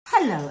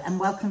Hello and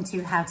welcome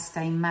to How to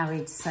Stay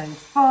Married So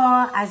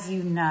Far. As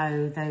you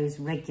know, those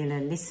regular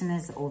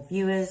listeners or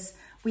viewers,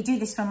 we do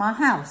this from our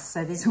house.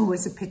 So there's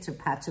always a pitter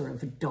patter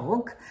of a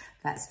dog.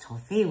 That's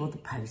Toffee or the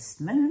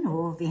postman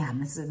or the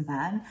Amazon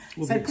man.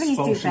 Or so please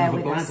do bear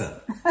with us.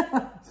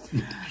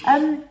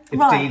 If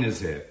right, Dina's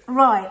here.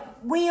 Right.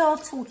 We are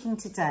talking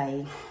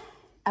today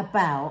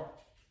about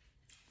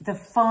the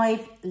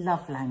 5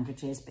 love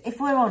languages. But if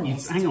we're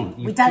honest, Hang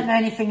on, we don't know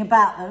anything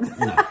about them.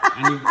 No,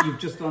 and you've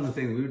just done the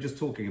thing. We were just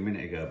talking a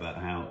minute ago about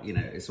how, you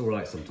know, it's all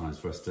right sometimes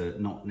for us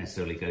to not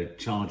necessarily go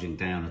charging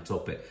down a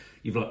topic.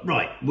 You've like,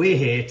 right, we're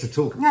here to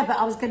talk. No, but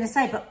I was going to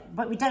say,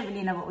 but we don't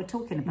really know what we're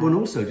talking about. Well,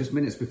 and also, just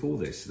minutes before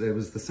this, there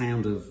was the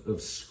sound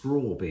of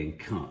straw being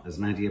cut as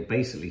Nadia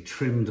basically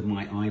trimmed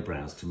my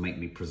eyebrows to make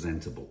me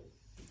presentable.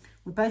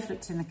 We both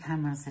looked in the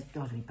camera and said,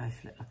 God, we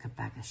both look like a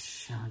bag of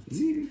shite.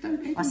 You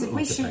don't I said, look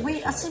like a bag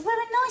of I shite. said, we're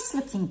a nice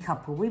looking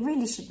couple. We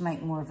really should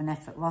make more of an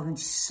effort rather than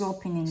just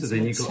slopping into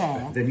a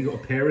chair. Then you got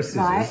a pair of scissors.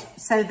 Right.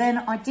 So then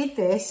I did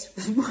this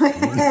with my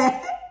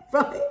hair,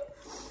 right?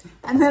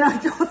 And then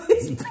I got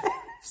this pair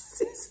of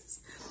scissors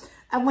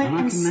and went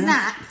and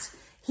snapped.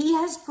 He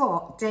has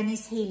got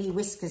Dennis Healy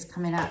whiskers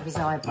coming out of his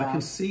eyebrow. I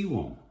can see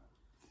one.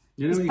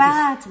 You know, it's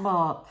bad,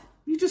 Mark.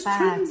 You just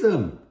trimmed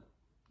them.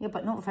 Yeah,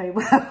 but not very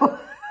well.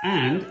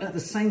 And at the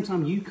same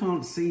time, you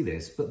can't see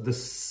this, but the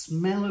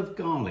smell of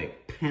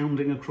garlic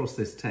pounding across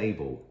this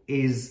table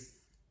is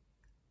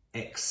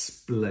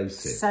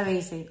explosive. So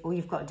easy. All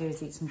you've got to do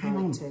is eat some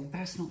garlic too.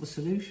 That's not the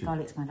solution.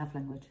 Garlic's my love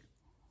language.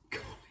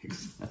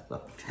 Garlic's my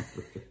love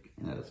language.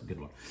 No, that's a good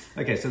one.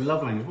 Okay, so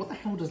love language. What the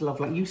hell does love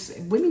language...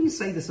 Women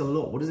say this a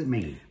lot. What does it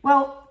mean?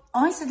 Well,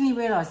 I suddenly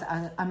realised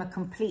that I'm a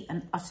complete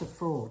and utter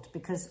fraud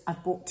because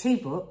I've bought 2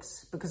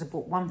 books, because I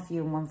bought one for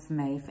you and one for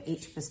me, for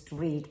each of us to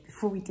read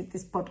before we did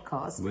this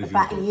podcast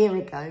about a year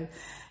ago.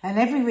 And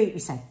every week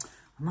we say,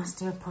 I must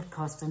do a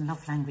podcast on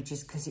love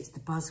languages because it's the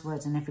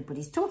buzzword and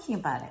everybody's talking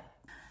about it.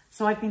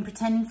 So I've been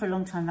pretending for a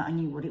long time that I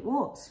knew what it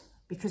was,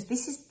 because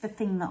this is the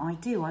thing that I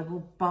do. I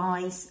will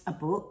buy a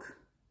book,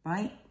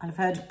 right? I've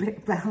heard a bit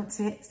about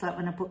it. It's like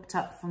when I booked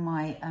up for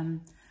my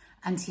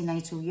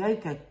antenatal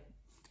yoga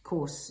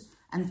course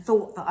and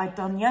thought that I'd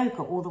done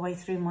yoga all the way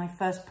through my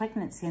first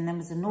pregnancy, and then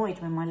was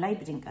annoyed when my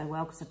labour didn't go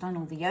well because I'd done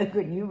all the yoga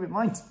and you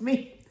reminded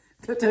me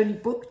that I'd only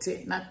booked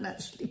it and hadn't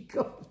actually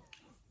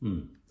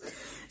gone.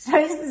 So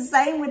it's the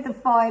same with the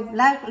 5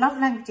 love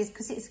languages,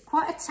 because it's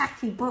quite a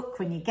tacky book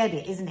when you get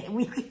it, isn't it?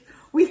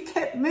 We've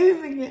kept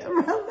moving it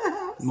around the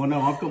house. Well, no,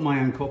 I've got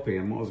my own copy,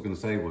 and what I was going to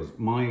say was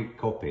my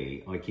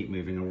copy I keep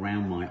moving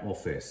around my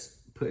office,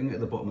 putting it at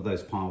the bottom of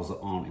those piles that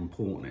aren't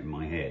important in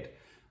my head,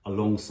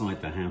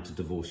 alongside the How to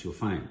Divorce Your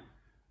Phone.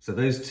 So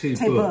those two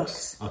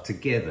books are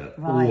together,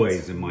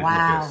 always in my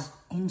office.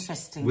 Wow,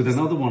 interesting. With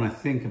another one I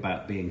think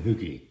about being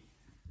hooky.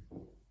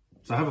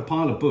 So I have a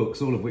pile of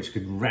books, all of which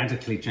could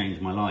radically change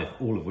my life,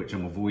 all of which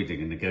I'm avoiding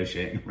and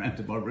negotiating around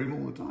in my room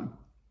all the time.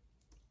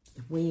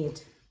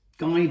 Weird.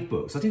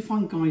 Guidebooks. I do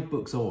find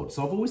guidebooks odd.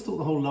 So I've always thought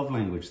the whole love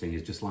language thing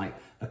is just like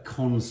a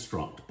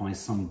construct by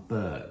some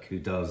Burke who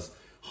does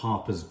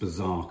Harper's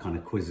Bazaar kind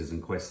of quizzes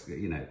and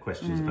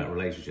questions about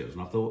relationships.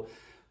 And I thought,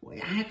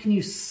 how can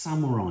you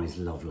summarise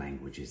love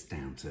languages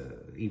down to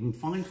even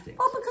 5 things?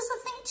 Well, because I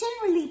think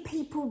generally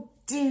people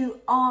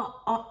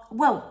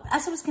well,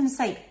 as I was going to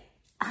say,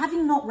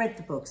 having not read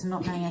the books and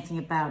not knowing anything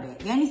about it,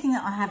 the only thing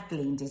that I have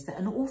gleaned is that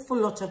an awful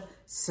lot of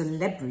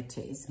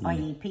celebrities,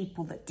 i.e.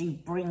 people that do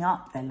bring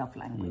up their love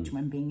language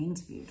when being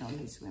interviewed on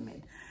Loose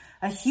Women,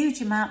 a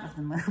huge amount of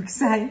them will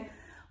say,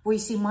 well, you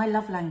see, my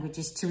love language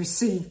is to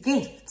receive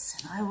gifts.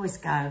 And I always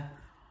go,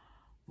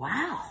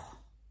 wow.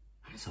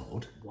 That's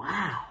odd.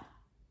 Wow.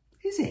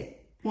 Is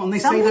it? Well, and they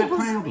say that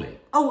proudly.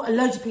 Oh,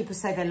 loads of people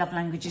say their love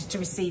language is to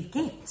receive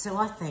gifts. So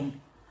I think,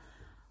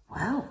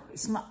 well,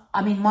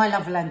 my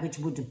love language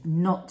would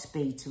not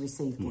be to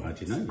receive gifts. Well, how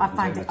do you know? I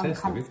find it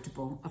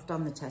uncomfortable. I've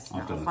done the test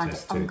now. I find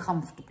it too.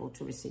 uncomfortable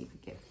to receive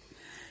a gift.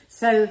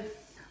 So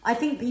I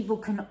think people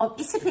can,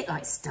 it's a bit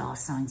like star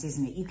signs,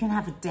 isn't it? You can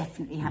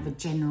definitely have a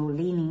general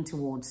leaning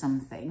towards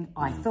something,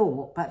 I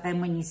thought, but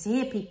then when you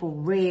hear people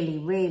really,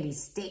 really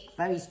stick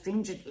very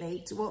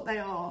stringently to what they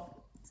are,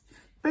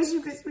 especially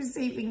if it's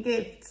receiving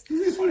gifts.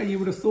 Isn't it funny? You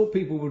would have thought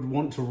people would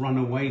want to run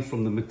away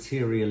from the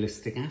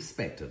materialistic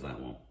aspect of that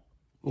one.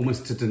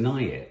 Almost to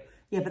deny it.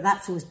 Yeah, but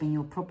that's always been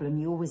your problem.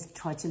 You always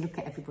try to look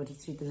at everybody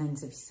through the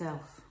lens of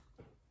yourself.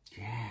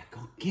 Yeah,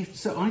 God,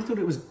 gifts. So I thought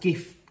it was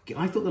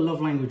I thought the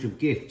love language of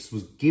gifts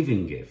was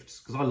giving gifts,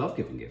 because I love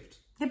giving gifts.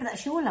 Yeah, but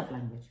that's your love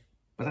language.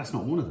 But that's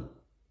not one of them.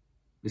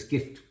 It's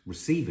gift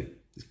receiving.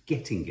 It's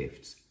getting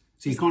gifts.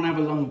 So you can't have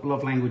a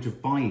love language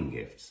of buying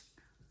gifts.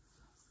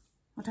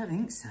 I don't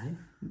think so.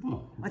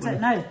 Well, I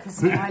don't know,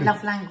 because my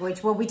love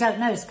language... Well, we don't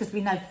know. It's because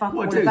we know fuck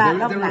all about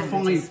love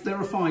languages. There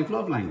are 5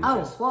 love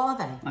languages. Oh, what are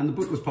they? And the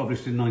book was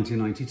published in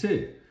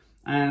 1992.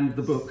 And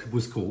the book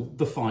was called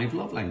The 5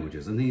 Love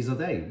Languages. And these are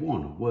they.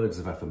 1, words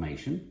of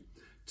affirmation.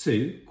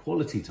 2,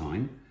 quality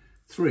time.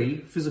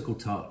 3, physical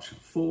touch.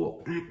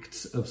 4,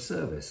 acts of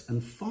service.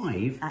 And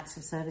 5... Acts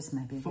of service,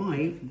 maybe.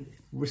 5,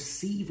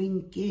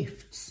 receiving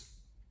gifts.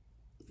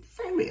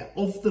 really,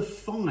 of the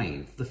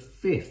 5, the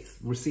 5th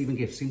receiving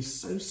gift seems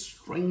so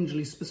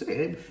strangely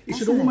specific. It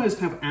should almost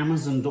have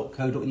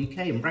amazon.co.uk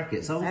in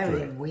brackets after it.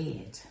 Very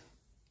weird.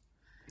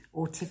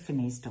 Or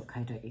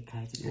tiffany's.co.uk,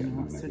 depending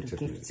on what sort of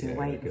gifts you're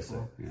waiting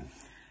for.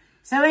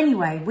 So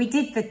anyway, we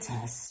did the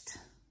test.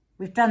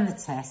 We've done the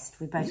test.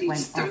 We both went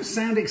off. Don't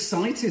sound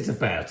excited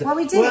about it. Well,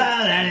 we did.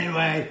 Well,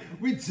 anyway,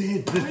 we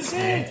did the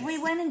test.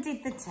 We went and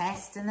did the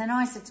test, and then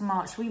I said to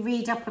Mark, should we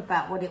read up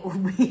about what it all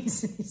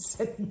means? And he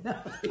said no.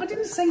 I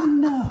didn't say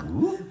no.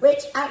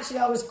 Which, actually,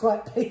 I was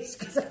quite pleased,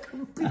 because I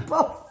couldn't be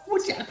bothered.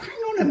 Hang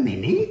on a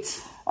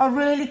minute. I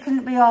really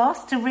couldn't be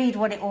asked to read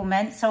what it all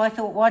meant, so I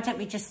thought, why don't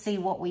we just see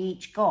what we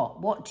each got?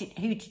 What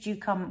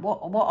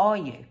are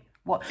you?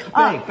 What?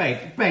 Babe,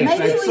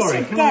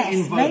 sorry, can I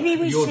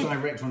invoke your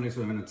director on this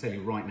woman and tell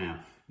you right now,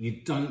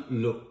 you don't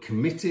look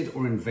committed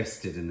or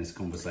invested in this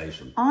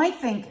conversation. I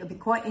think it would be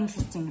quite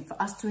interesting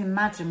for us to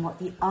imagine what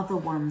the other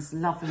one's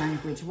love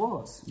language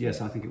was.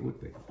 Yes, I think it would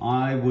be.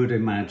 I would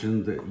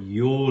imagine that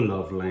your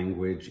love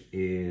language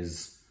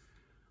is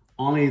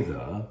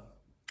either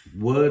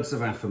words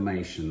of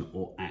affirmation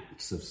or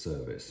acts of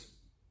service.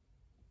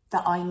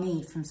 That I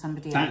need from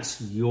somebody else.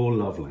 That's your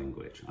love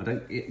language.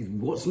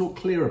 What's not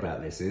clear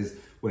about this is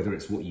whether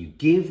it's what you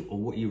give or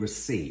what you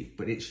receive,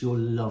 but it's your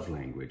love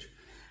language.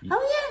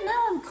 Oh yeah,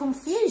 now I'm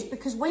confused,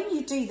 because when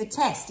you do the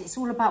test, it's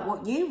all about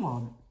what you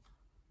want.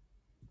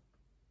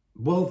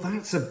 Well,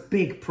 that's a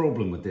big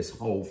problem with this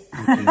whole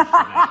fucking shebang.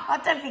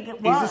 I don't think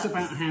it works. Is this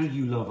about how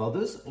you love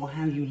others or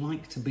how you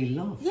like to be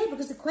loved? Yeah,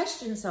 because the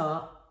questions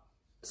are...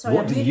 Sorry,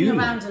 I'm moving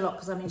around a lot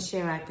because I'm in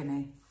sheer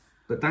agony.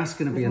 But that's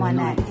going to be my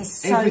neck.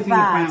 It's so everything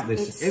bad. about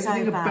this, it's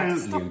everything so about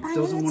Stop you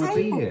doesn't want to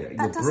be here.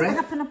 That doesn't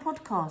happen on a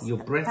podcast. Your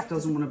breath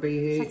doesn't want to be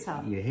here. Shut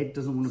up. Your head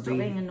doesn't want to be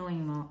here. Stop being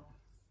annoying, Mark.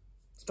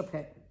 Stop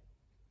it.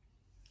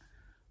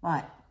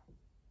 Right.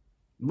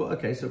 Well,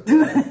 okay, so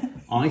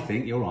I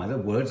think you're either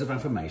words of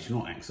affirmation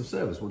or acts of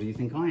service. What do you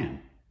think I am?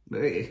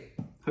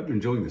 Hope you're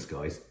enjoying this,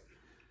 guys.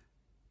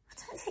 I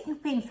don't think you're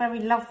being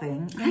very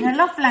loving in a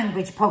love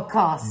language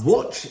podcast.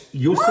 Watch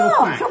yourself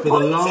back for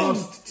the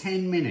last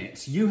 10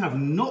 minutes. You have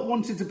not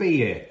wanted to be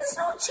here. That's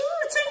not true.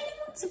 I totally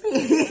want to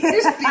be here.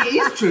 It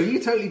is true. You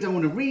totally don't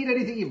want to read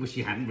anything. You wish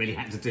you hadn't really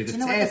had to do the test. Do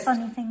you know what the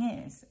funny thing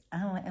is?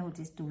 Our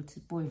eldest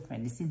daughter's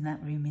boyfriend is in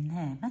that room in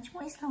there. Imagine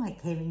what it's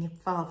like hearing your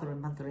father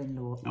and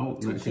mother-in-law. Oh,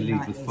 no, she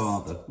leads with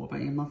father. What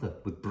about your mother?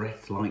 With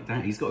breath like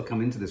that? He's got to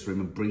come into this room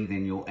and breathe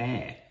in your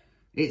air.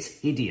 It's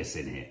hideous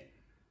in here.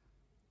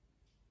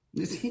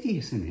 It's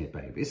hideous in here,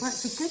 babe. Well,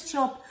 it's a good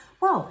job.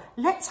 Well,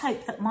 let's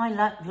hope that my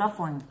love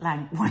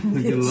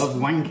language... You love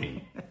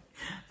wanking?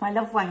 My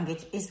love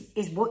language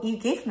is what you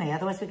give me.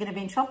 Otherwise, we're going to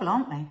be in trouble,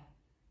 aren't we?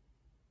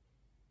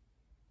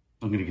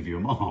 I'm going to give you a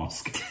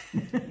mask.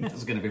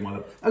 That's going to be my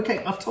love.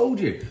 Okay, I've told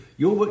you.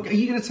 Are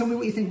you going to tell me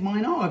what you think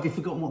mine are? Have you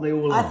forgotten what they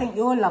all are? I think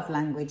your love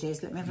language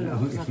is... Let me have a look,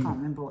 because I can't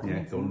remember what...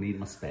 Yeah, don't need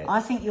my specs.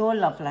 I think your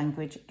love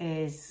language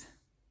is...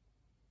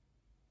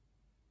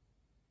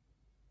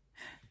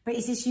 But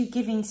is this you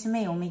giving to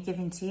me or me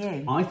giving to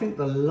you? I think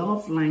the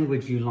love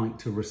language you like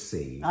to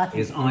receive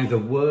is either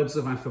words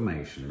of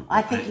affirmation or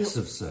acts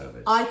of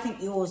service. I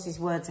think yours is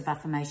words of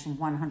affirmation,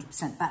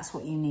 100%. That's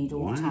what you need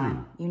all the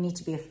time. You need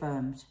to be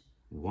affirmed.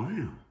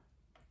 Wow.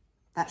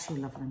 That's your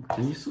love language.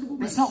 And you sort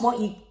of it's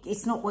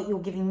not what you're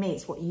giving me,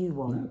 it's what you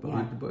want.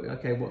 No, but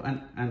okay, well,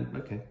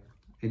 okay.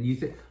 And you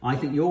think I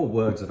think your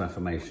words of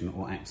affirmation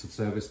or acts of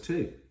service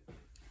too.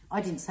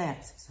 I didn't say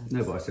acts of service.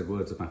 No, but I said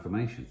words of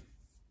affirmation.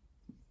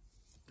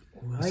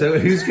 Right. So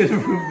who's going to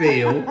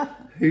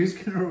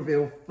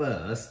reveal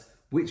first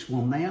which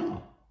one they are?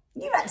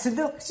 You had to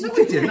look. No,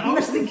 I didn't. I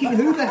was thinking,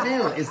 who the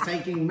hell is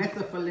taking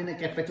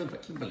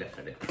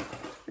methylphenidate?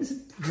 This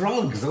is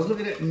drugs. I was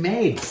looking at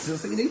meds. I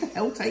was thinking, who the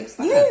hell takes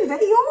that? You,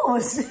 they're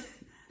yours.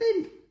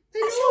 They're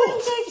That's not.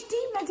 your ADHD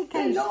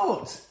medication. They're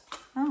not.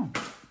 Oh.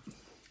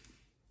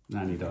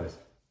 Nanny dies.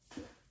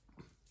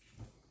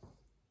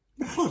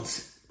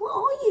 What? What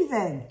are you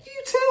then?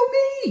 You tell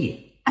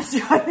me. I'm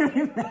trying to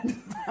remember.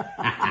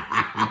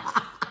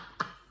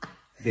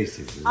 This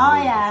is I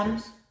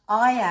am.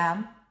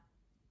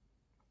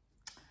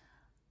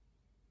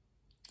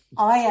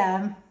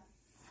 I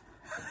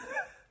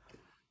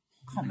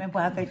can't remember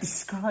how they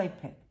describe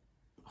it.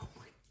 Oh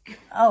my God.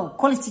 Oh,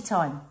 quality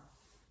time.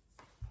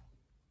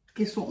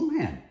 Guess what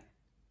I am?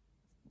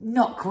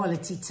 Not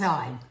quality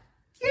time.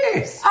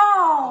 Yes.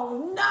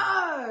 Oh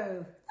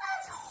no,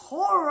 that's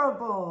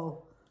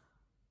horrible.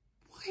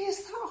 Why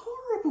is that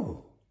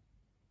horrible?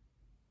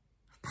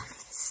 Both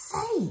the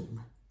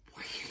same.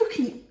 Why are you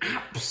looking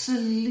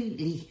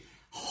absolutely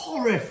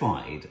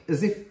horrified?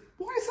 As if,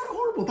 why is that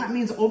horrible? That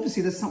means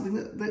obviously there's something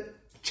that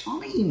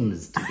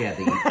chimes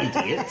together, you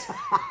idiot.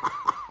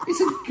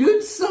 It's a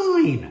good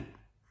sign.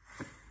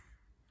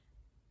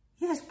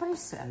 Yeah, I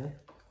suppose so.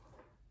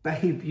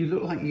 Babe, you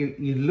look like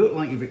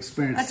you've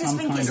experienced some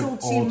kind of I just think it's all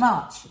too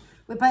much.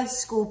 We're both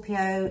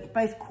Scorpio,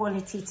 both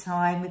quality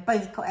time, we've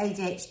both got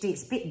ADHD.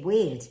 It's a bit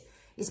weird.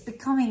 It's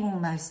becoming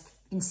almost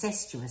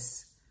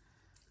incestuous.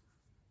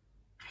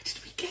 How did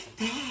we get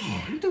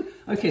there?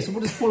 Okay, so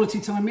what does quality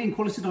time mean?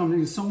 Quality time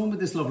means someone with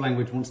this love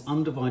language wants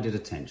undivided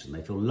attention.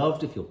 They feel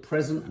loved if you're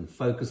present and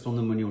focused on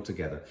them when you're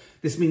together.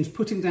 This means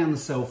putting down the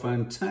cell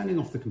phone, turning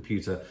off the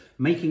computer,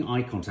 making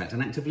eye contact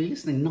and actively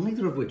listening,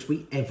 neither of which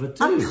we ever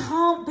do. I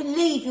can't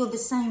believe you're the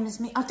same as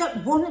me. I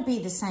don't want to be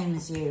the same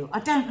as you. I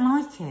don't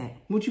like it.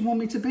 What do you want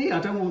me to be? I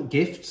don't want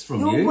gifts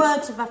from you. Your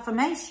words of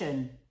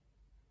affirmation.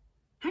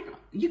 Hang on,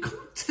 you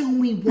can't tell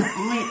me what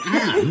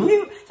I am.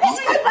 Let's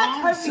go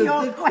back over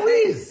your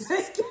quiz.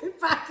 Let's go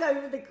back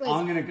over the quiz.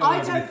 I'm going to go over the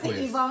quiz. I don't think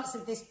you've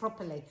answered this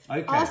properly.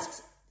 Okay.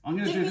 We're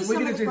going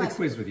to do the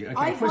quiz with you.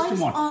 Okay, question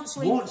one.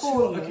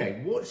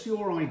 What's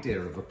your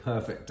idea of a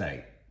perfect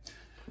day?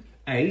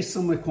 A,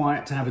 somewhere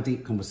quiet to have a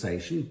deep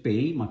conversation.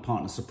 B, my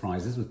partner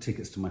surprises with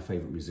tickets to my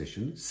favourite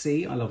musician.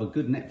 C, I love a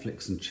good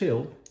Netflix and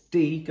chill.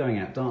 D, going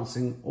out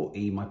dancing. Or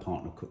E, my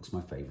partner cooks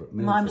my favourite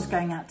meal. Mine was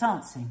going out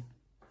dancing.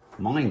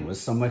 Mine was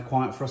somewhere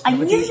quiet for us to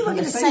have a deep conversation. I knew you were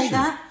going to say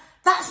that.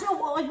 That's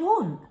not what I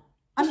want.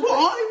 That's what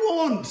I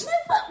want. No,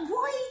 but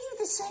why are you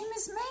the same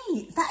as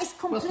me? That is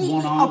completely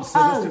That's one answer.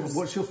 That's opposed.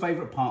 What's your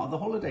favourite part of the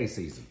holiday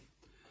season?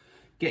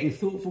 Getting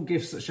thoughtful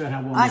gifts that show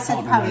how well I my said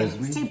partner poem. knows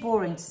me. It's too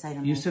boring to say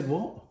them. You said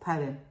what?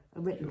 Poem. A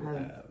written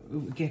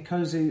poem. Get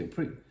cosy,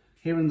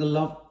 hearing the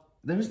love.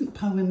 There isn't a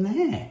poem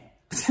there.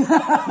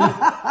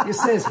 It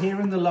says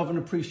hearing the love and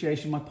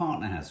appreciation my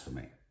partner has for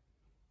me.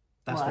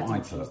 That's what I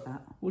put.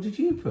 What did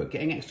you put?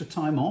 Getting extra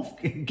time off?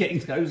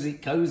 Getting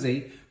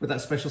cozy with that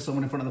special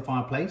someone in front of the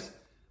fireplace?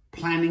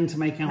 Planning to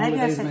make our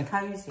holidays? Maybe I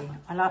said cozy.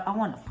 I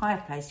want a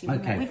fireplace.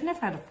 Okay. We've never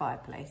had a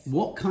fireplace.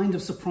 What kind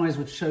of surprise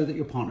would show that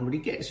your partner really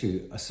gets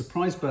you? A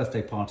surprise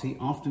birthday party,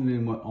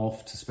 afternoon we're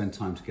off to spend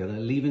time together,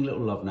 leaving little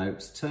love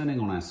notes,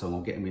 turning on our song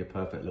or getting me a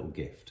perfect little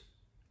gift.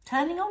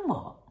 Turning on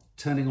what?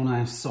 Turning on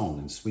our song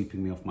and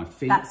sweeping me off my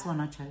feet. That's the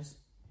one I chose.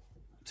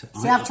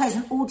 See, I've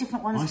chosen all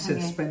different ones. I said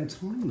you. Spend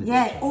time with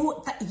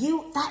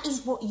that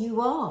is what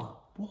you are.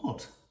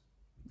 What?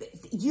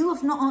 You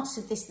have not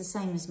answered this the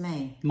same as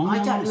me. My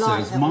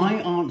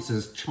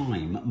answers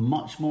chime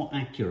much more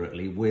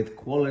accurately with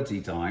quality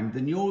time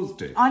than yours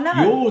do. I know.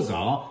 Yours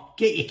are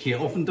get your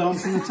kit off and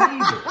dance on the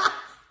table.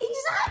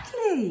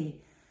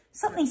 Exactly.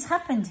 Something's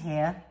happened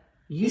here.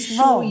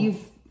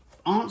 You've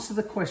answered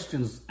the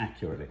questions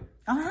accurately?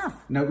 I have.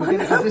 No,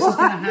 this is going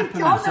to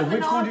happen now. So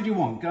which one did you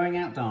want? Going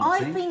out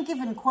dancing? I've been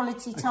given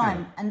quality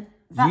time, and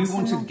you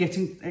wanted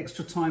getting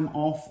extra time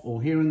off,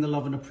 or hearing the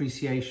love and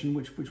appreciation.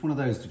 Which one of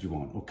those did you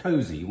want? Or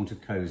cozy? You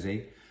wanted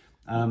cozy,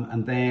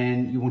 and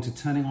then you wanted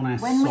turning on our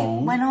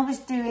song. When I was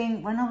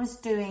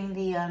doing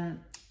the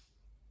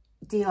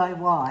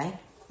DIY.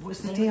 What's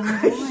the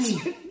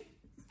DIY?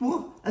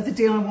 What? The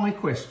DIY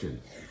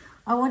question.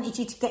 I wanted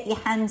you to get your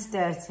hands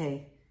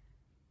dirty.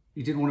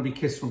 You didn't want to be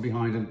kissed from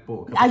behind and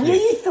bought a cup I of knew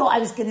you thought I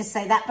was going to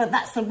say that, but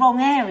that's the wrong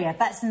area.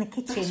 That's in the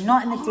kitchen,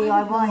 not in the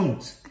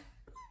DIY.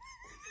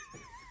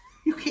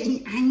 You're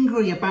getting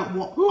angry about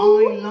what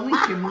I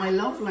like in my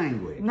love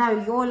language.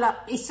 No,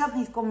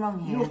 something's gone wrong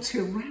here. You're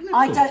tyrannical.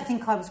 I don't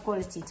think I was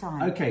quality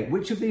time. Okay,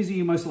 which of these are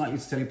you most likely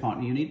to tell your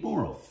partner you need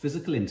more of?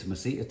 Physical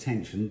intimacy,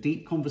 attention,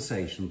 deep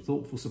conversation,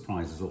 thoughtful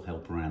surprises, or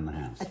help around the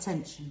house?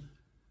 Attention.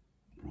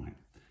 Right.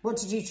 What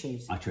did you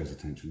choose? I chose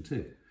attention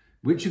too.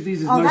 Which of these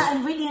is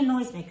that really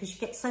annoys me because you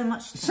get so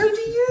much attention. So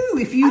do you.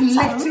 If you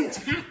let it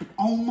happen.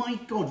 Oh my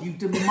God, you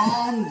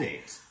demand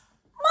it.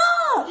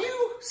 Mark!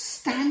 You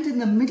stand in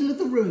the middle of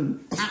the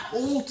room at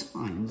all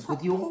times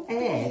with your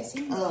hair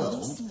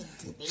curled,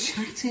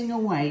 chatting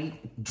away,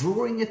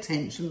 drawing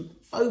attention,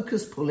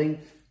 focus pulling,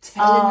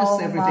 telling us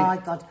everything. Oh my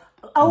God.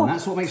 Oh, and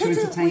that's what makes you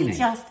entertaining. We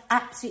just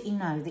absolutely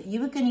know that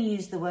you were going to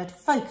use the word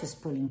focus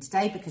pulling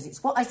today because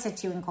it's what I said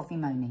to you in Coffee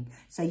Moaning.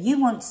 So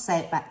you want to say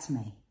it back to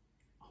me.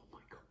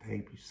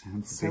 Babe, you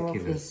sound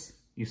ridiculous. Obvious.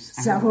 You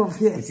sound so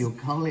obvious. With your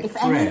garlic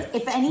bread.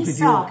 If any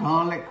sub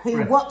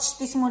who watched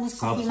this morning's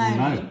Coffee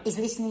Moaning is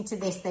listening to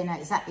this, they know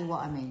exactly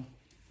what I mean.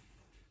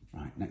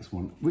 Right, next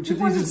one. You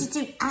wanted to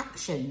do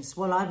actions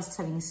while I was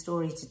telling a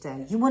story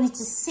today. You wanted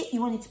to sit, you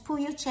wanted to pull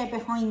your chair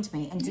behind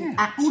me and do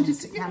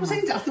actions.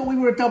 I thought we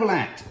were a double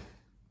act.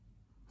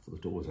 I thought the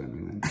door was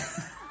opening then.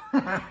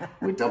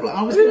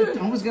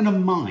 I was going to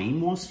mime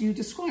whilst you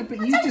describe, but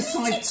you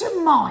decided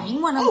to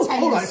mime when I'm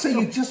telling all right. So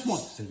you don't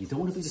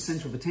want to be the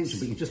centre of attention,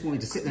 but you just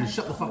wanted to sit there and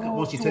shut the fuck up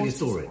whilst you tell your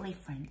story. His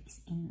boyfriend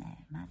is in there.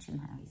 Imagine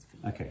how he's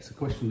feeling. Okay, so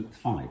question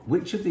 5: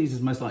 which of these is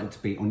most likely to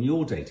be on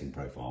your dating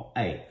profile?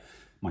 A,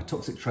 my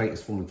toxic trait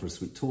is falling for a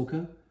sweet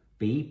talker.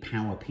 B,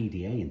 power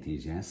PDA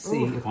enthusiast.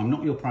 C, if I'm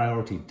not your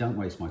priority, don't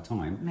waste my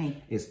time.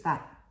 Me. It's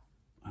that.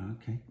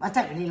 Okay. I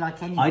don't really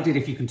like any. I did.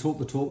 If you can talk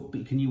the talk,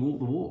 but can you walk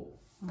the walk?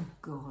 Oh,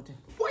 God.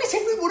 Why is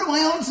every one of my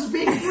answers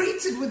being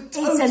greeted with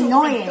total It's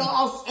annoying.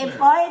 Disaster?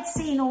 If I had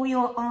seen all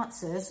your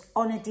answers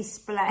on a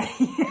display...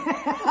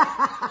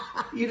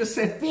 You'd have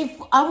said...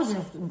 I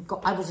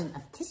wouldn't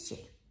have kissed you.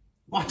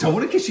 Well, I don't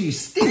want to kiss you, you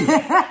stink.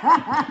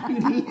 You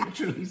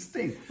literally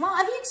stink. Mark,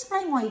 have you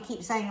explained why you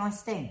keep saying I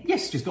stink?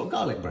 Yes, she's got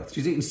garlic breath.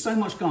 She's eaten so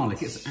much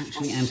garlic, it's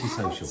actually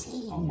antisocial.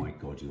 Oh, my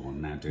God, you are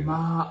now doing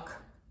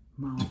Mark.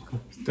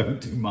 Don't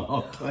do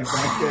Mark. I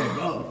can't get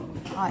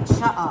it. Right,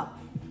 shut up.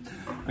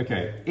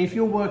 Okay, if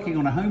you're working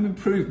on a home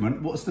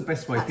improvement, what's the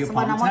best way for your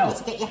partner to help? I want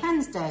you to get your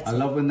hands dirty. I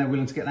love when they're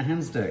willing to get their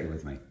hands dirty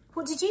with me.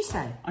 What did you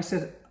say? I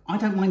said, I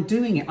don't mind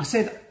doing it. I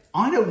said,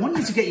 I don't want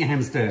you to get your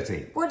hands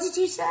dirty. What did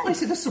you say? I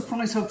said a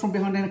surprise hug from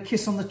behind and a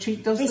kiss on the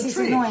cheek does the trick. This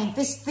is annoying.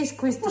 This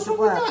quiz doesn't work. What's wrong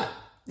with that?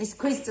 This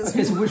quiz doesn't work.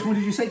 Okay, so which one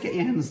did you say? Get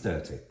your hands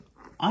dirty.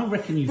 I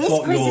reckon This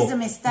quiz is a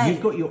mistake.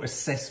 You've got your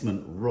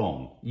assessment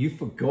wrong. You've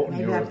forgotten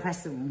Maybe I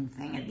pressed the wrong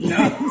thing at the No,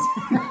 end.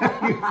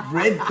 you've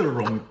read the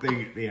wrong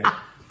thing at the end.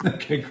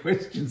 Okay,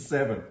 question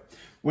 7.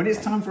 When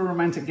it's time for a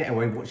romantic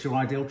getaway, what's your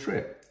ideal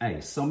trip?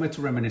 A, somewhere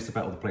to reminisce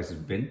about all the places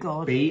we've been.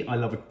 God. B, I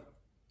love it.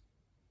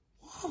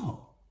 What?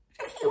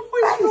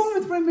 What's wrong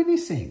with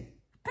reminiscing?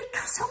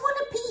 Because I want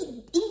to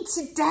be in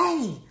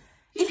today.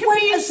 You can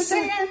be in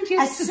today and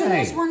yesterday. As soon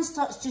as one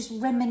starts just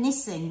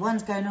reminiscing,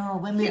 one's going, oh,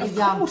 when we were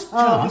young,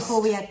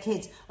 before we had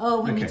kids,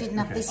 when we didn't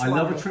have this I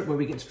love a trip where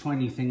we get to try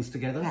new things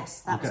together.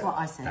 Yes, that's what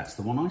I said. That's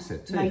the one I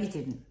said too. No, you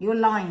didn't. You're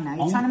lying now.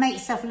 You're trying to make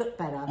yourself look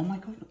better. Oh my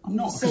God, I'm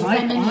not.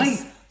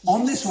 Because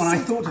on this one, I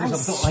thought to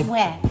myself, I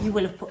swear you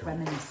will have put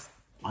reminisce.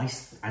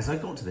 As I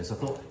got to this, I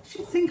thought, do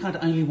you think I'd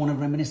only want to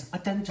reminisce? I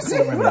don't just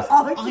want to reminisce.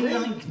 I like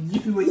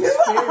new experiences.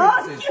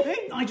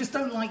 I just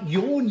don't like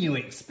your new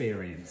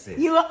experiences.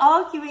 You were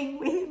arguing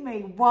with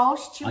me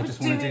whilst you were doing I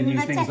just want to do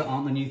new things that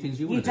aren't the new things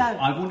you want to do.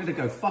 I wanted to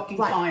go fucking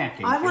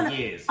kayaking for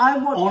years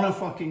on a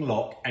fucking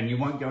lock, and you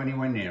won't go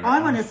anywhere near it.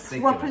 I want to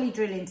properly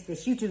drill into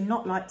this. You do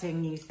not like doing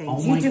new things.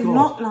 Oh you do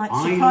not like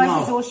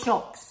surprises or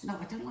shocks. No,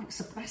 I don't like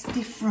surprises. That's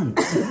different.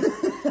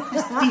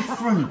 That's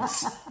different.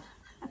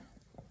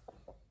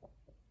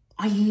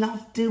 I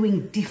love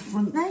doing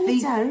different things. No,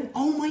 you don't.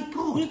 Oh my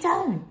God. You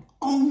don't.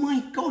 Oh my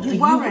God. You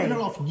worry.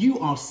 You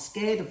are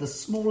scared of the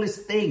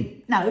smallest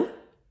thing. No.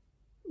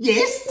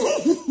 Yes.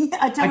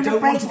 I don't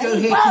want to go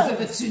here because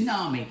of a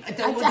tsunami. I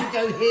don't want to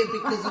go here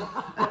because of,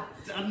 I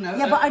don't know.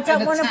 Yeah, but I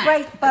don't want to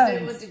break bones. I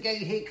don't want to go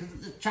here because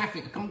of the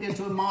traffic. I can't go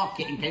to a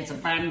market in case a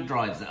van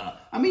drives it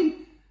up. I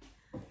mean,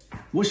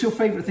 what's your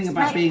favourite thing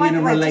about being in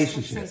a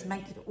relationship? Just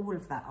making all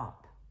of that up.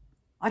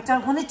 I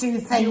don't want to do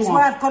things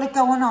where I've got to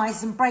go on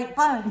ice and break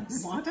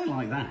bones. Well, I don't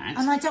like that.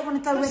 And I don't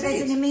want to go where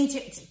there's an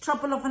immediate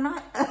trouble of an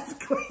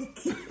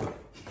earthquake.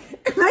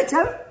 And I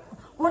don't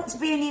want to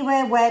be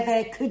anywhere where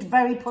there could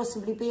very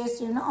possibly be a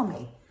tsunami.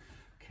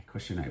 Okay,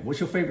 question 8. What's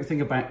your favourite thing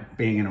about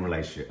being in a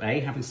relationship? A,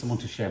 having someone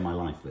to share my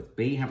life with.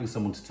 B, having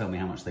someone to tell me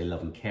how much they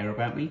love and care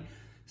about me.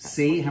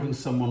 C, having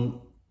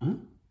someone... Huh?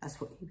 That's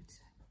what you would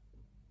say.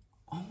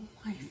 Oh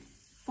my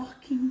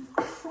fucking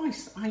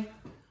Christ. I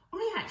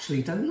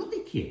actually don't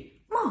like you.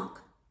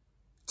 Mark,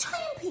 try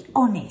and be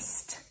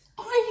honest.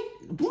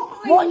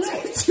 What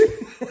did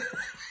you...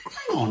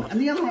 Hang on.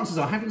 And the other answers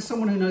are having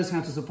someone who knows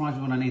how to surprise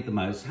me when I need the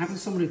most, having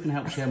someone who can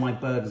help share my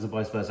burdens and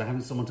vice versa,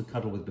 having someone to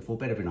cuddle with before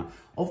bed every night.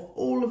 Of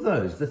all of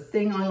those, the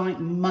thing I like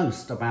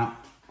most about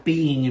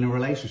being in a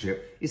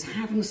relationship is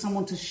having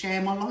someone to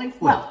share my life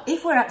with. Well,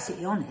 if we're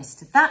absolutely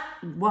honest, that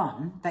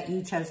one that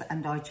you chose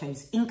and I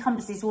chose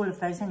encompasses all of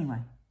those anyway.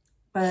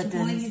 Burdens. So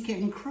why are you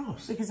getting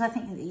cross? Because I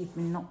think that you've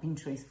not been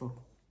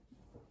truthful.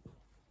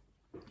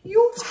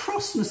 Your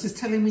crossness is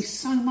telling me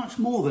so much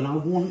more than I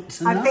want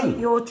to know. I think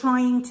you're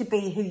trying to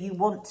be who you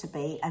want to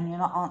be and you're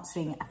not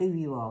answering who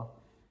you are.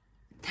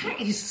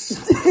 That is so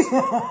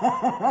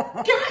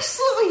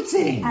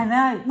gaslighting. I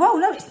know. Well,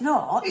 no, it's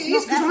not. It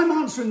is because I'm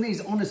answering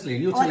these honestly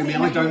and you're telling me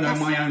I don't know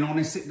my own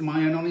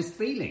honest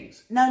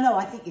feelings. No,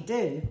 I think you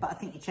do, but I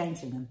think you're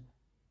changing them.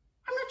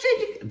 I'm not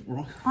changing them.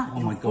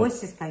 Oh my God. Your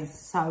voice is going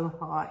so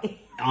high.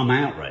 I'm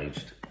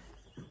outraged.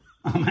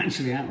 I'm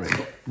actually outraged.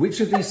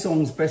 Which of these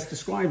songs best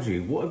describes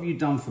you? What have you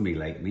done for me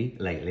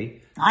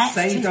lately? I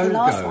actually chose the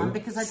last one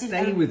because I didn't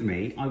Stay with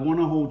me. I want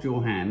to hold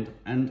your hand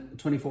and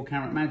 24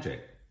 Karat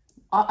Magic.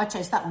 I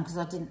chose that one because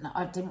I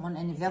didn't want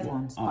any of the other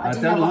ones. But I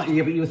don't like.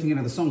 Yeah, but you were thinking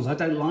of the songs. I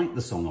don't like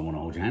the song "I Want to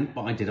Hold Your Hand,"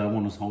 but I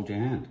want to hold your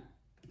hand.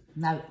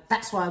 No,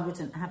 that's why I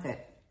wouldn't have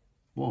it.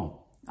 What?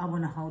 I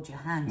want to hold your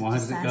hand. Why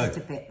does it go? A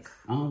bit.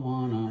 I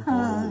want to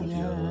hold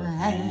your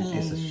hand.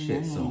 It's a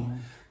shit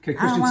song. Okay,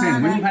 question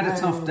 10. When you've had a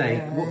tough day,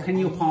 what can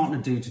your partner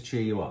do to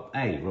cheer you up?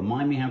 A,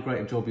 remind me how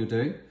great a job you're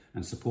doing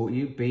and support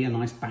you. B, a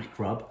nice back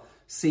rub.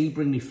 C,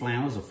 bring me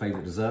flowers or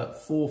favourite dessert.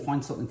 4,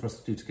 find something for us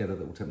to do together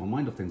that will take my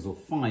mind off things. Or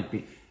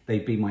 5,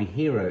 they'd be my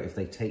hero if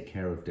they take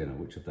care of dinner.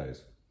 Which of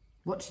those?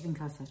 What do you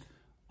think I said?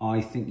 I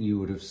think you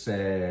would have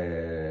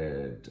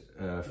said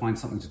find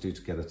something to do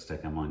together to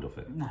take our mind off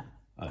it. No,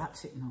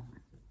 absolutely not.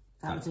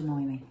 That would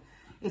annoy me.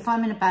 If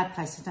I'm in a bad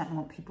place, I don't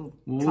want people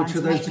trying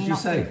to make me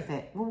not think of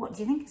it. Well, what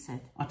do you think I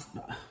said?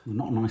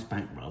 Not a nice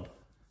back rub.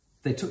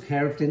 They took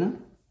care of dinner.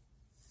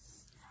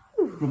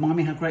 Ooh. Remind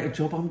me how great a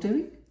job I'm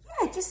doing.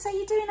 Yeah, just say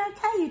you're doing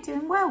okay, you're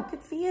doing well,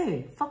 good for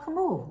you. Fuck them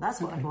all.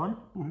 That's what I want.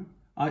 All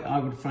right. I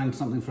would find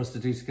something for us to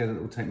do together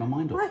that will take my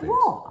mind off things. Like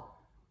what?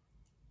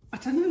 I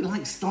don't know,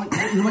 like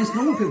what most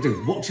normal people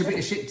do. Watch a bit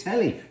of shit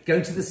telly, go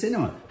to the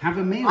cinema, have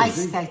a meal.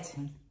 Ice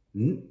skating.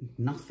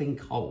 Nothing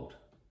cold.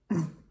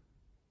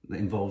 That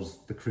involves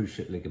the cruise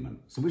ship ligament.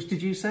 So which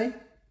did you say?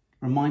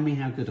 Remind me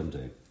how good I'm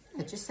doing.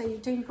 Yeah, just say you're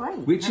doing great.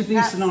 Which of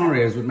these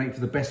scenarios would make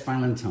for the best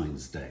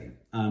Valentine's Day?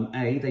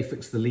 A, they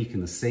fix the leak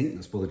in the sink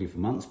that's bothered you for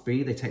months.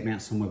 B, they take me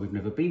out somewhere we've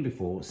never been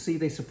before. C,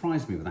 they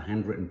surprise me with a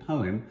handwritten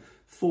poem.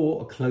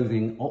 4, a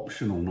clothing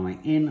optional night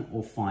in.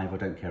 Or 5, I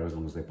don't care as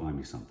long as they buy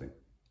me something.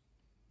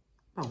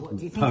 Well, what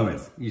do you think?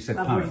 Poem. You said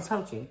I've poem. already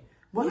told you.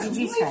 What did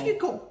you say? Why have you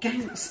got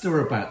gangster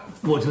about?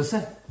 What did I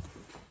say?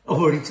 I've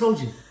already told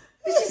you.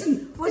 This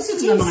isn't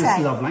a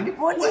nice love language.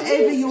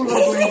 Whatever your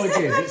love language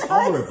is, it's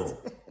horrible.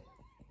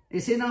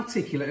 It's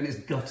inarticulate and it's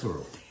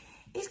guttural.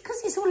 It's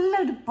because it's all a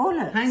load of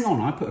bollocks. Hang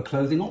on, I put a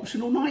clothing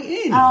optional night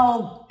in.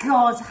 Oh,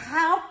 God,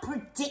 how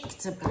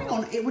predictable. Hang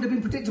on, it would have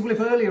been predictable if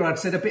earlier I'd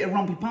said a bit of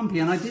rumpy-pumpy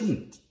and I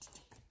didn't.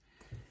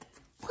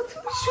 Well,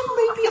 then we should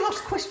maybe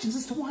ask questions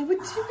as to why we're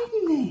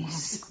doing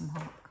this.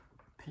 Mark,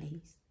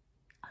 please.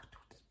 I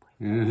told this boy.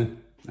 Yeah.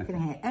 You're going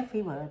to hear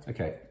every word.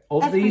 Okay.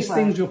 Of these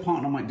things your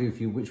partner might do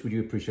for you, which would you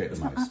appreciate the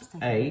most?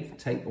 upstairs. A,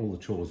 take all the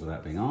chores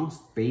without being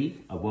asked.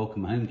 B, a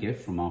welcome home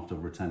gift from after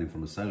returning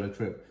from a solo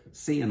trip.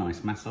 C, a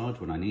nice massage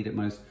when I need it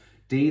most.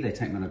 D, they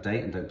take me on a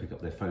date and don't pick up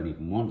their phone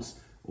even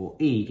once. Or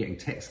E, getting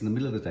texts in the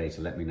middle of the day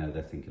to let me know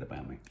they're thinking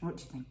about me. What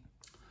do you think?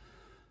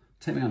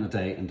 Take me on a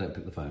date and don't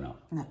pick the phone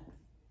up. No.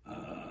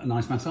 A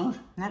nice massage?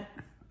 No.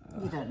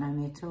 You don't know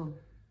me at all.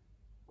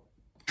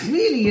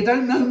 Clearly you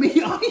don't know me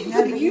either.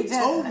 No, you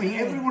told me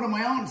every one of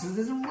my answers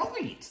is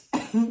right.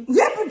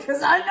 Yeah,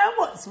 because I know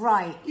what's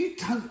right. You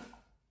don't.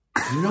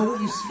 You know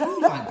what you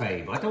sound like,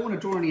 babe. I don't want to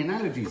draw any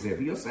analogies here,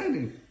 but you're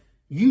sounding...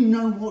 You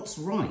know what's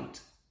right.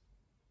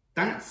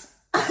 That's...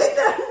 I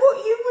know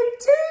what you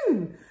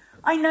would do.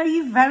 I know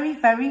you very,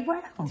 very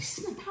well. This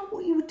isn't about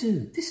what you would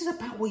do. This is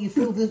about what you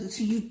feel that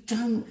so you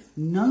don't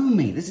know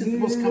me. This is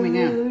what's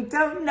coming out. You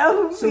don't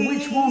know me. So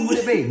which one would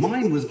it be?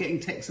 Mine was getting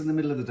texts in the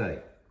middle of the day,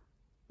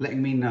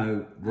 letting me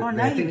know that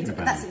they're thinking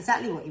about That's me.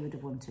 exactly what you would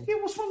have wanted. Yeah,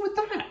 what's wrong with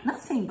that?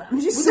 Nothing, but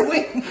I'm just saying.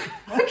 Wait,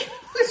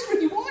 that's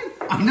what you want.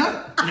 I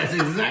know. That's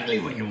exactly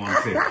what you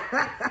wanted.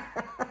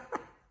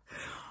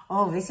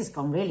 Oh, this has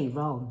gone really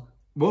wrong.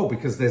 Well,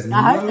 because there's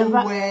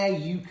nowhere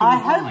you can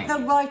hide. I hope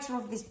the writer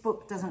of this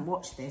book doesn't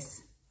watch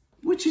this.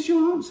 Which is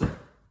your answer?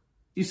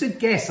 You said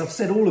guess. I've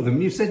said all of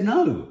them. You said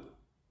no.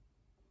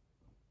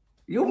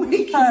 You're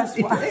making...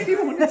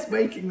 Anyone that's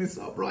making this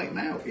up right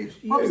now,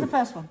 it's you. What was the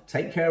first one?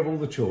 Take care of all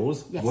the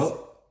chores. Yes.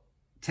 Well,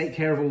 take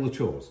care of all the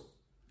chores.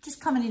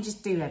 Just come in and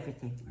just do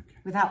everything. Okay.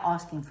 Without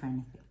asking for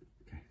anything.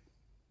 Okay.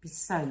 Be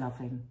so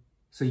loving.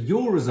 So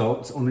your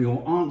results on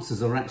your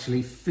answers are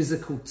actually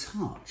physical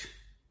touch.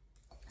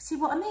 See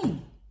what I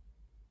mean?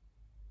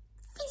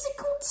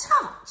 Physical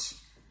touch.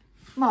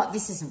 Mark,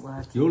 this isn't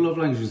working. Your love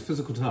language is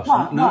physical touch.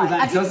 Right, no, right.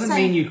 that doesn't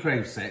mean you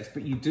crave sex,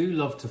 but you do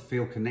love to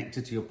feel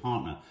connected to your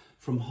partner.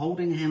 From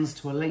holding hands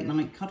to a late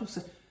night cuddle.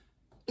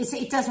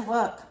 It doesn't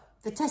work.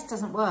 The test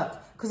doesn't work.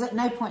 Because at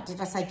no point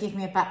did I say, give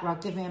me a back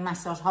rub, give me a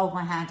massage, hold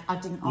my hand. I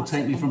didn't Or ask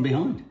take me from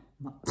behind.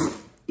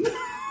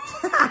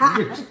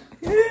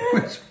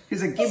 which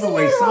is a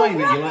giveaway sign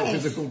that you like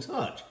physical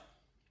touch.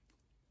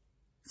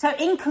 So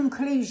in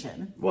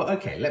conclusion... Well,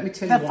 okay, let me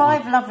tell you the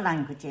 5 love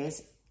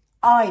languages,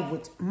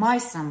 my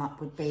sum up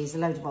would be is a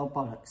load of old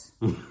bollocks.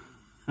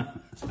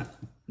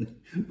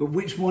 But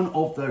which one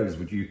of those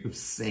would you have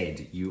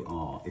said you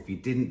are if you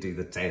didn't do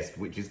the test,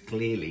 which is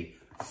clearly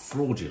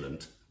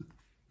fraudulent?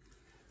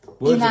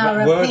 Words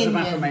of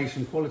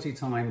affirmation, quality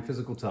time,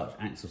 physical touch,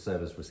 acts of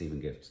service, receiving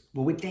gifts.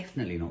 Well, we're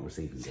definitely not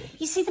receiving gifts.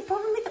 You see, the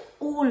problem with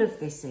all of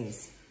this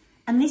is,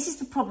 and this is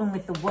the problem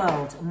with the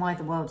world and why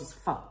the world is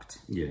fucked.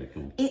 Yeah,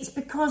 go on. It's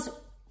because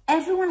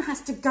everyone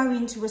has to go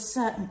into a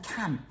certain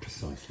camp.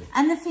 Precisely.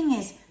 And the thing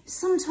is,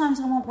 sometimes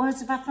I want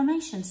words of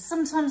affirmation.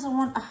 Sometimes I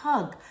want a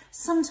hug.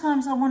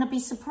 Sometimes I want to be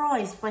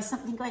surprised by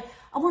something great.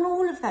 I want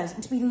all of those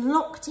and to be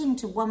locked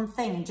into one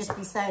thing and just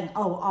be saying,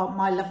 oh,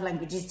 my love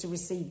language is to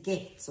receive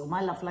gifts or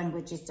my love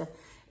language is to...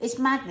 It's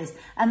madness.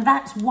 And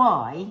that's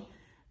why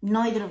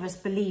neither of us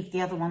believe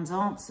the other one's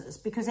answers,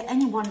 because at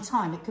any one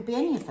time it could be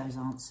any of those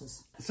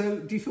answers. So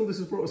do you feel this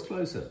has brought us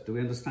closer? Do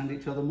we understand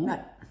each other more?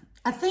 No.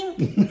 I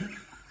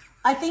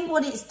think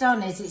what it's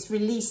done is it's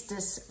released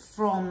us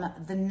from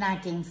the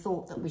nagging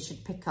thought that we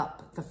should pick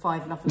up the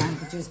 5 love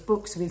languages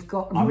books we've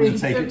got. I'm going to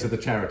take it to the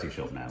charity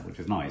shop now, which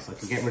is nice. I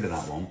can get rid of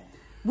that one.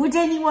 Would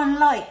anyone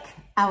like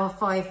our 5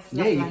 love languages?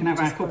 Yeah, you can have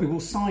our copy. We'll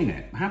sign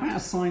it. How about a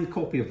signed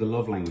copy of the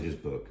love languages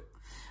book?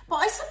 But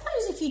I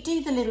suppose if you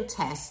do the little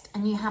test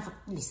and you have...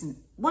 Listen,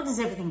 what does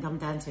everything come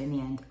down to in the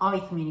end? Are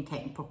we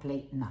communicating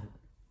properly? No.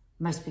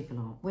 Most people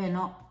aren't. We're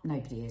not.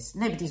 Nobody is.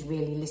 Nobody's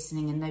really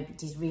listening and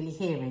nobody's really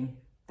hearing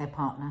their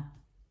partner.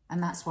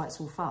 And that's why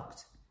it's all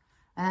fucked.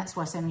 And that's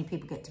why so many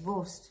people get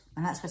divorced.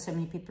 And that's why so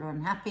many people are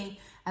unhappy.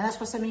 And that's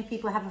why so many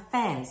people have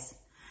affairs.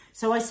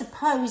 So I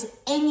suppose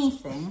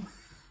anything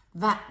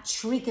that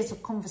triggers a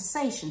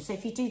conversation. So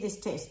if you do this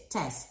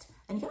test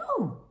and you go,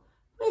 oh,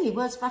 really,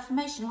 words of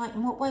affirmation, like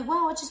in what way?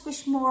 Well, I just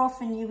wish more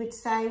often you would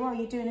say, well,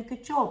 you're doing a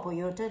good job, or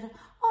you're doing,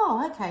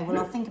 oh, okay, well,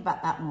 I'll think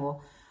about that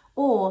more.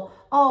 Or,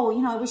 oh,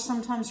 you know, I wish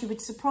sometimes you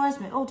would surprise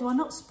me. Oh, do I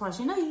not surprise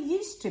you? No, you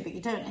used to, but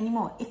you don't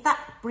anymore. If that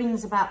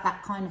brings about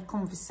that kind of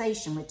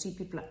conversation where two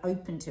people are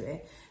open to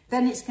it,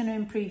 then it's going to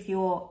improve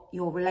your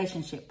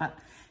relationship. But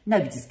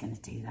nobody's going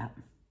to do that.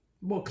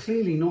 Well,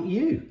 clearly not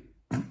you.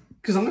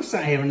 Because I've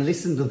sat here and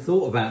listened and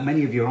thought about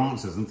many of your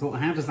answers and thought,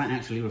 how does that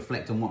actually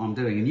reflect on what I'm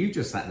doing? And you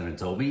just sat there and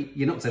told me,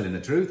 you're not telling the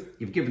truth.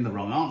 You've given the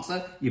wrong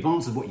answer. You've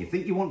answered what you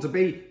think you want to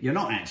be. You're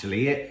not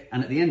actually it.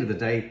 And at the end of the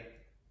day,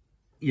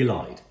 you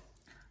lied.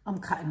 I'm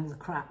cutting all the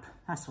crap.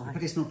 That's why.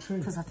 But it's not true.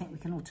 Because I think we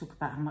can all talk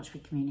about how much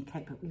we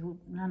communicate, but we all,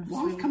 none of us.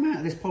 Well, I've come out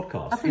of this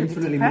podcast feel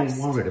infinitely more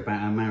worried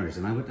about our marriage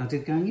than I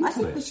did going into I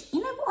think it. we should,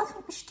 you know what I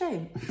think we should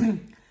do?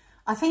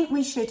 I think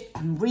we should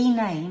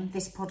rename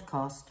this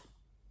podcast.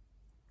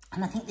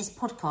 And I think this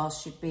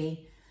podcast should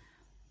be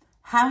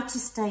How to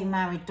Stay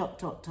Married ...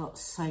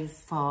 so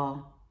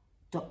far ...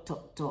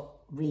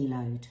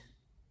 reload.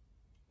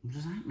 What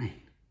does that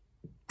mean?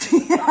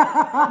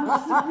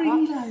 What's the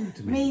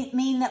reload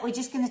mean that we're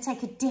just going to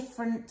take a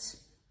different...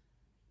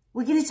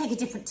 We're going to take a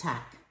different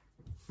tack.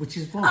 Which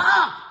is what?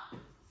 Ah!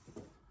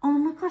 Oh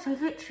my God, I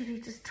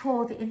literally just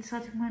tore the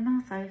inside of my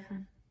mouth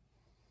open.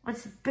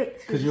 It's a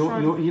bit through the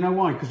side. You know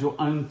why? Because your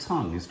own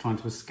tongue is trying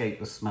to escape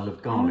the smell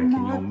of garlic in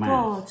your mouth. Oh my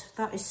God,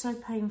 that is so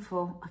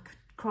painful. I could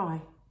cry.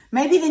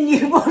 Maybe the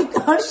new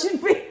podcast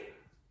should be...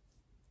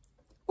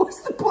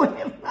 What's the point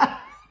of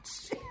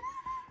marriage?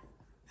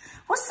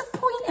 What's the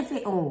point of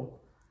it all?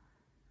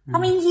 I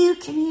mean, you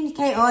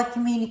communicate, I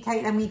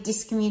communicate, then we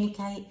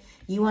discommunicate.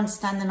 You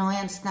understand, then I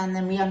understand,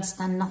 then we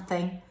understand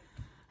nothing.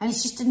 And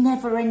it's just a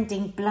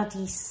never-ending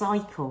bloody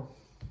cycle.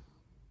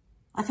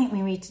 I think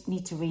we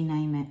need to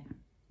rename it.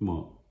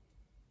 What?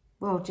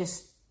 Well,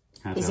 just,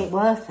 is it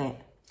worth it?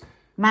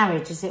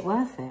 Marriage, is it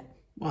worth it?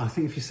 Well, I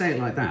think if you say it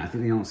like that, I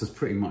think the answer's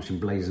pretty much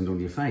emblazoned on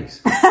your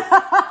face.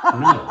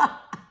 No. ...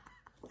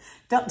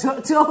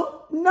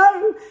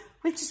 No.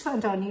 We've just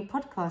found our new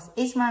podcast.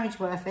 Is marriage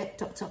worth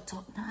it? ...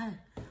 No.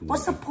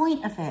 What's the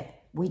point of it?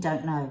 We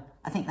don't know.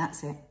 I think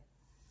that's it.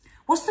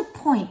 What's the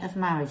point of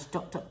marriage? ...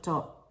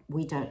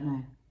 We don't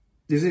know.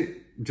 Is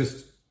it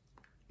just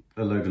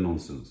a load of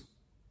nonsense?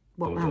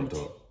 What, marriage?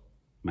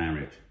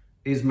 Marriage.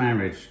 Is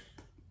marriage,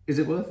 is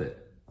it worth it?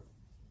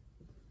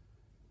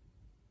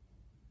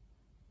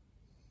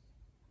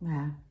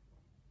 Yeah.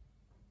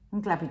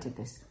 I'm glad we did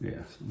this.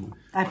 Yes.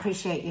 I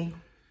appreciate you.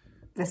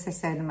 As they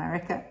say in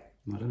America.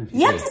 I don't know if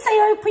you have to say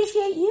I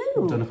appreciate you.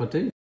 I don't know if I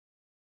do.